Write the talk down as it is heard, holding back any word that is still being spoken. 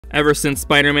Ever since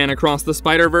Spider-Man Across the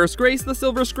Spider-Verse graced the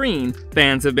silver screen,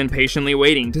 fans have been patiently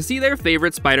waiting to see their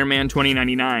favorite Spider-Man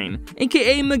 2099,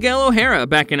 aka Miguel O'Hara,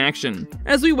 back in action.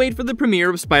 As we wait for the premiere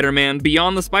of Spider-Man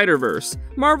Beyond the Spider-Verse,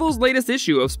 Marvel's latest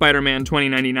issue of Spider-Man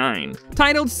 2099,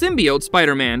 titled Symbiote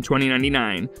Spider-Man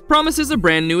 2099, promises a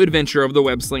brand new adventure of the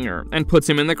web-slinger and puts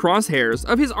him in the crosshairs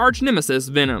of his arch-nemesis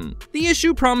Venom. The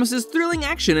issue promises thrilling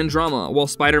action and drama while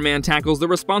Spider-Man tackles the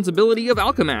responsibility of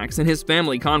Alchemax and his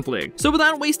family conflict. So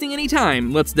without wasting any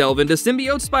time, let's delve into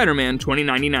Symbiote Spider-Man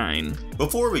 2099.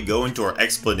 Before we go into our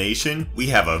explanation, we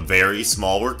have a very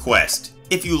small request.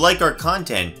 If you like our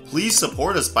content, please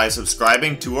support us by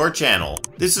subscribing to our channel.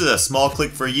 This is a small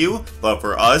click for you, but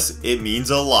for us, it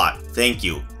means a lot. Thank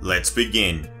you. Let's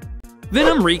begin.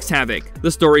 Venom wreaks havoc.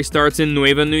 The story starts in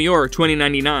Nueva New York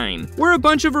 2099, where a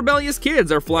bunch of rebellious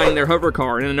kids are flying their hover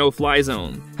car in a no-fly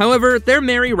zone. However, their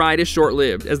merry ride is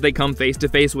short-lived as they come face to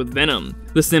face with Venom.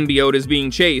 The symbiote is being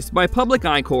chased by Public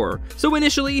Eye Corps, so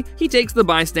initially, he takes the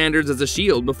bystanders as a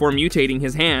shield before mutating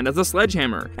his hand as a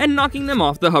sledgehammer and knocking them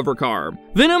off the hover car.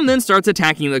 Venom then starts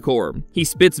attacking the Corps. He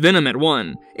spits venom at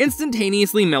one,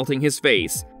 instantaneously melting his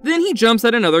face. Then he jumps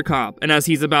at another cop, and as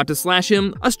he's about to slash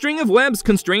him, a string of webs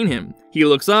constrain him. He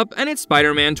looks up, and it's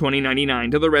Spider-Man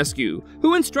 2099 to the rescue,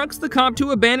 who instructs the cop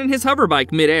to abandon his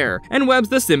hoverbike mid-air and webs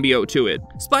the symbiote to it.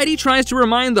 Spidey tries to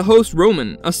remind the host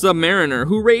Roman, a submariner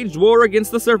who waged war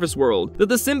against the surface world, that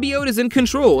the symbiote is in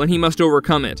control and he must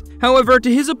overcome it. However,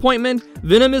 to his appointment,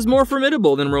 Venom is more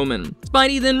formidable than Roman.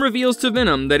 Spidey then reveals to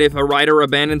Venom that if a rider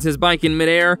abandons his bike in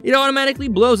mid-air, it automatically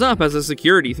blows up as a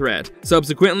security threat.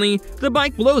 Subsequently, the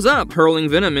bike blows up, hurling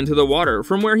Venom into the water,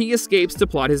 from where he escapes to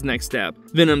plot his next step.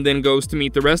 Venom then goes to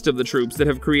meet the rest of the troops that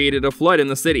have created a flood in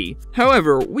the city.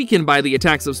 However, weakened by the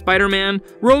attacks of Spider-Man,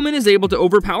 Roman is able to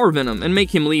overpower Venom and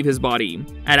make him leave his body.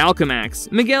 At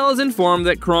Alchemax, Miguel is informed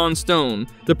that Kron Stone,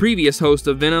 the previous host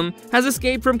of Venom, has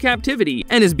escaped from captivity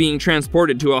and is being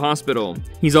transported to a hospital.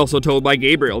 He's also told by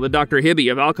Gabriel that Dr.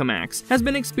 Hibby of Alchemax has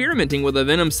been experimenting with a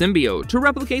Venom symbiote to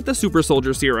replicate the super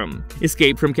soldier serum.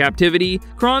 Escaped from captivity,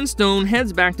 Kron Stone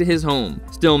heads back to his home,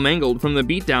 still mangled from the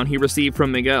beatdown he received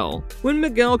from Miguel. When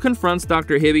Miguel confronts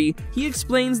Dr. Hibby, he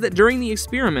explains that during the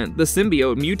experiment, the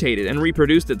symbiote mutated and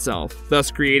reproduced itself,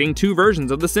 thus creating two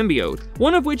versions of the symbiote,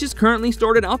 one of which is currently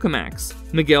stored at Alchemax.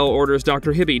 Miguel orders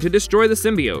Dr. Hibby to destroy the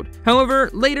symbiote. However,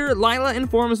 later, Lila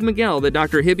informs Miguel that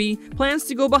Dr. Hibby plans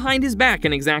to go behind his back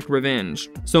and exact revenge.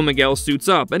 So Miguel suits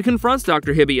up and confronts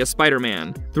Dr. Hibby as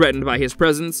Spider-Man. Threatened by his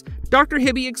presence, Dr.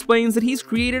 Hibby explains that he's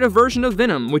created a version of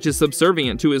Venom which is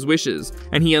subservient to his wishes,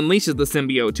 and he unleashes the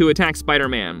symbiote to attack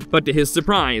Spider-Man. But to his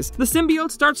surprise, the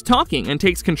symbiote starts talking and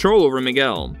takes control over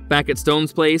Miguel. Back at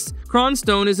Stone's place, Kron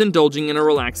Stone is indulging in a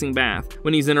relaxing bath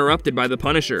when he's interrupted by the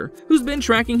Punisher, who's been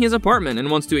tracking his apartment and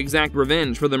wants to exact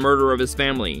revenge for the murder of his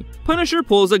family. Punisher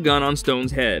pulls a gun on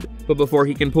Stone's head, but before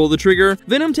he can pull the trigger,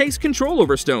 Venom takes control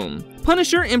over Stone.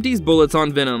 Punisher empties bullets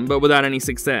on Venom, but without any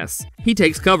success. He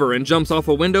takes cover and jumps off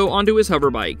a window onto his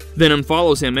hoverbike. Venom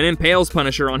follows him and impales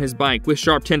Punisher on his bike with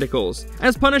sharp tentacles.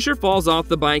 As Punisher falls off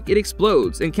the bike, it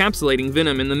explodes, encapsulating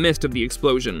Venom in the midst of the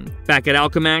explosion. Back at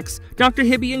Alchemax, Dr.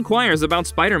 Hibby inquires about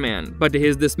Spider-Man, but to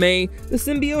his dismay, the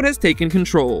symbiote has taken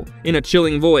control. In a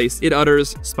chilling voice, it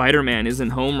utters, "Spider-Man isn't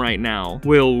home right now.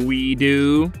 Will we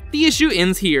do?" The issue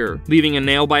ends here, leaving a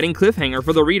nail-biting cliffhanger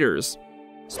for the readers.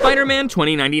 Spider-Man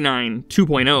 2099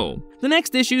 2.0. The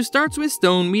next issue starts with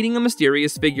Stone meeting a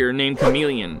mysterious figure named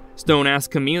Chameleon. Stone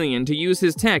asks Chameleon to use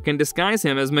his tech and disguise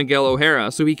him as Miguel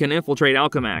O'Hara so he can infiltrate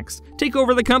Alchemax, take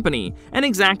over the company, and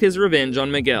exact his revenge on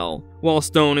Miguel. While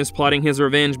Stone is plotting his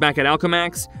revenge back at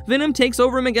Alchemax, Venom takes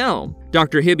over Miguel.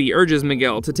 Dr. Hibby urges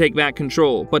Miguel to take back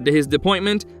control, but to his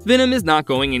disappointment, Venom is not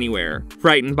going anywhere.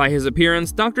 Frightened by his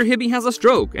appearance, Dr. Hibby has a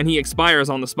stroke and he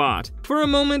expires on the spot. For a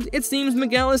moment, it seems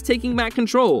Miguel is taking back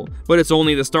control, but it's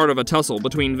only the start of a tussle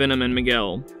between Venom and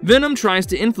Miguel. Venom tries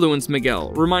to influence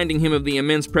Miguel, reminding him of the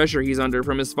immense pressure he's under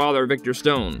from his father, Victor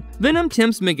Stone. Venom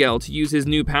tempts Miguel to use his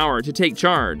new power to take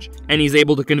charge, and he's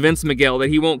able to convince Miguel that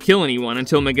he won't kill anyone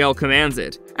until Miguel commands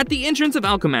it. At the entrance of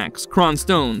Alchemax, Kron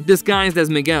Stone, disguised as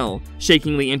Miguel,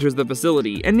 shakingly enters the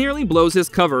facility and nearly blows his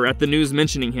cover at the news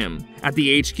mentioning him. At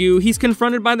the HQ, he's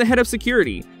confronted by the head of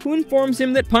security, who informs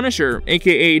him that Punisher,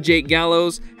 aka Jake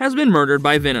Gallows, has been murdered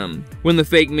by Venom. When the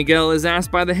fake Miguel is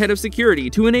asked by the head of security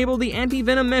to enable the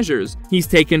anti-venom measures, he's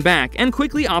taken back and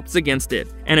quickly opts against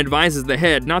it, and advises the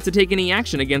head not to take any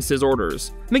action against his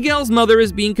orders. Miguel's mother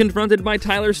is being confronted by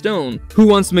Tyler Stone, who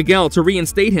wants Miguel to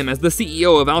reinstate him as the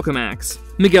CEO of Alchemax.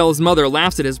 Miguel's mother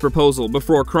laughs at his proposal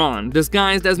before Kron,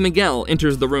 disguised as Miguel,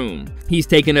 enters the room. He's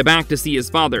taken aback to see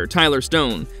his father, Tyler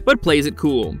Stone, but plays it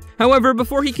cool. However,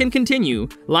 before he can continue,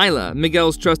 Lila,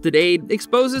 Miguel's trusted aide,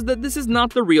 exposes that this is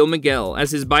not the real Miguel,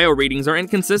 as his bio readings are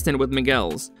inconsistent with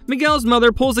Miguel's. Miguel's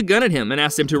mother pulls a gun at him and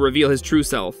asks him to reveal his true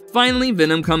self. Finally,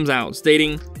 Venom comes out,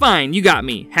 stating, "Fine, you got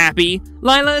me. Happy?"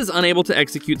 Lila is unable to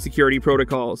execute security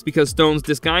protocols because Stone's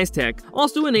disguise tech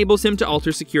also enables him to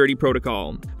alter security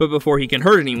protocol. But before he can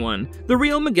hurt anyone, the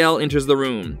real Miguel enters the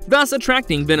room, thus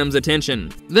attracting Venom's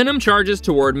attention. Venom charges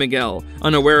toward Miguel,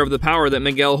 unaware of the power that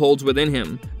Miguel holds within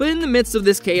him. But in the midst of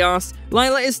this chaos,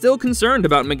 Lila is still concerned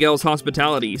about Miguel's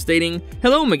hospitality, stating,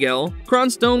 "Hello, Miguel. Kron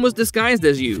Stone was disguised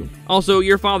as you. Also,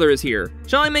 your father is here.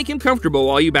 Shall I make him comfortable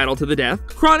while you battle to the death?"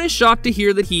 Kron is shocked to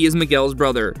hear that he is Miguel's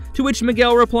brother, to which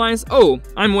Miguel replies, "Oh,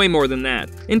 I'm way more than that.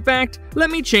 In fact, let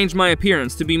me change my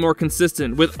appearance to be more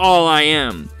consistent with all I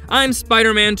am. I'm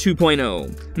Spider-Man 2.0.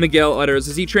 Miguel utters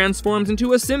as he transforms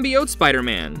into a Symbiote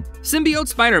Spider-Man. Symbiote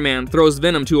Spider-Man throws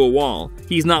Venom to a wall.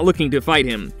 He's not looking to fight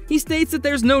him. He states that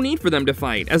there's no need for them to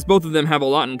fight, as both of them have a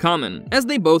lot in common, as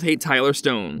they both hate Tyler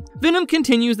Stone. Venom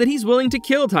continues that he's willing to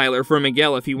kill Tyler for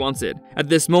Miguel if he wants it. At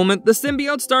this moment, the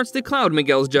symbiote starts to cloud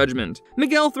Miguel's judgment.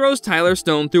 Miguel throws Tyler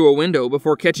Stone through a window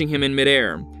before catching him in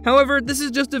midair. However, this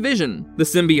is just a vision. The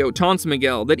symbiote taunts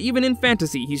Miguel that even in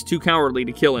fantasy he's too cowardly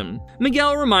to kill him.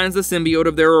 Miguel reminds the symbiote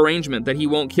of their arrangement that he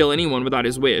won't kill anyone without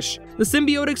his wish. The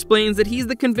symbiote explains that he's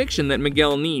the conviction that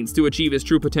Miguel needs to achieve his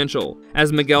true potential.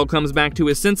 As Miguel comes back to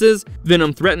his senses,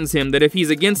 Venom threatens him that if he's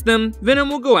against them, Venom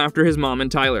will go after his mom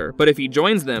and Tyler, but if he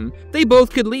joins them, they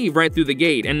both could leave right through the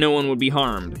gate and no one would be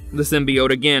harmed. The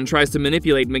symbiote again tries to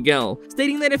manipulate Miguel,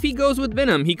 stating that if he goes with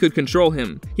Venom, he could control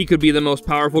him. He could be the most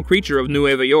powerful creature of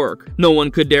Nueva York. No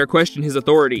one could dare question his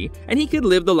authority, and he could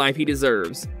live the life he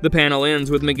deserves. The panel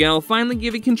ends with Miguel finally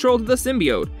giving control to the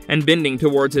symbiote and bending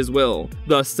towards his will,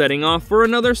 thus setting off for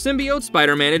another Symbiote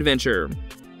Spider-Man adventure.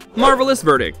 Marvelous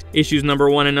verdict. Issues number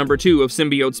 1 and number 2 of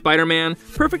Symbiote Spider-Man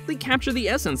perfectly capture the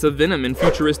essence of Venom in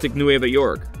futuristic Nueva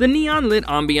York. The neon-lit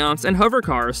ambiance and hover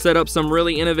cars set up some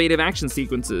really innovative action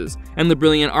sequences, and the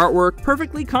brilliant artwork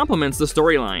perfectly complements the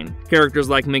storyline. Characters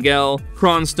like Miguel,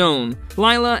 Kron Stone,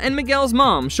 Lila, and Miguel's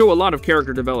mom show a lot of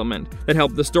character development that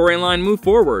help the storyline move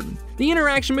forward. The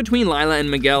interaction between Lila and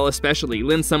Miguel especially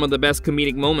lends some of the best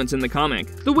comedic moments in the comic.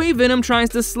 The way Venom tries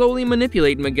to slowly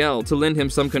manipulate Miguel to lend him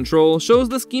some control shows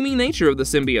the scheming nature of the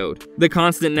symbiote. The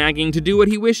constant nagging to do what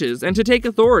he wishes and to take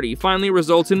authority finally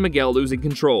results in Miguel losing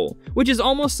control, which is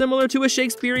almost similar to a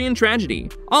Shakespearean tragedy.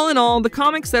 All in all, the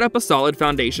comic set up a solid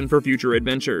foundation for future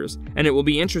adventures, and it will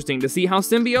be interesting to see how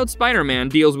Symbiote Spider-Man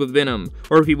deals with Venom,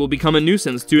 or if he will become a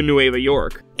nuisance to Nueva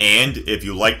York. And if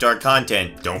you liked our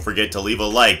content, don't forget to leave a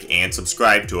like and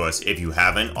subscribe to us if you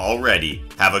haven't already.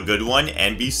 Have a good one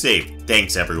and be safe.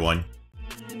 Thanks everyone.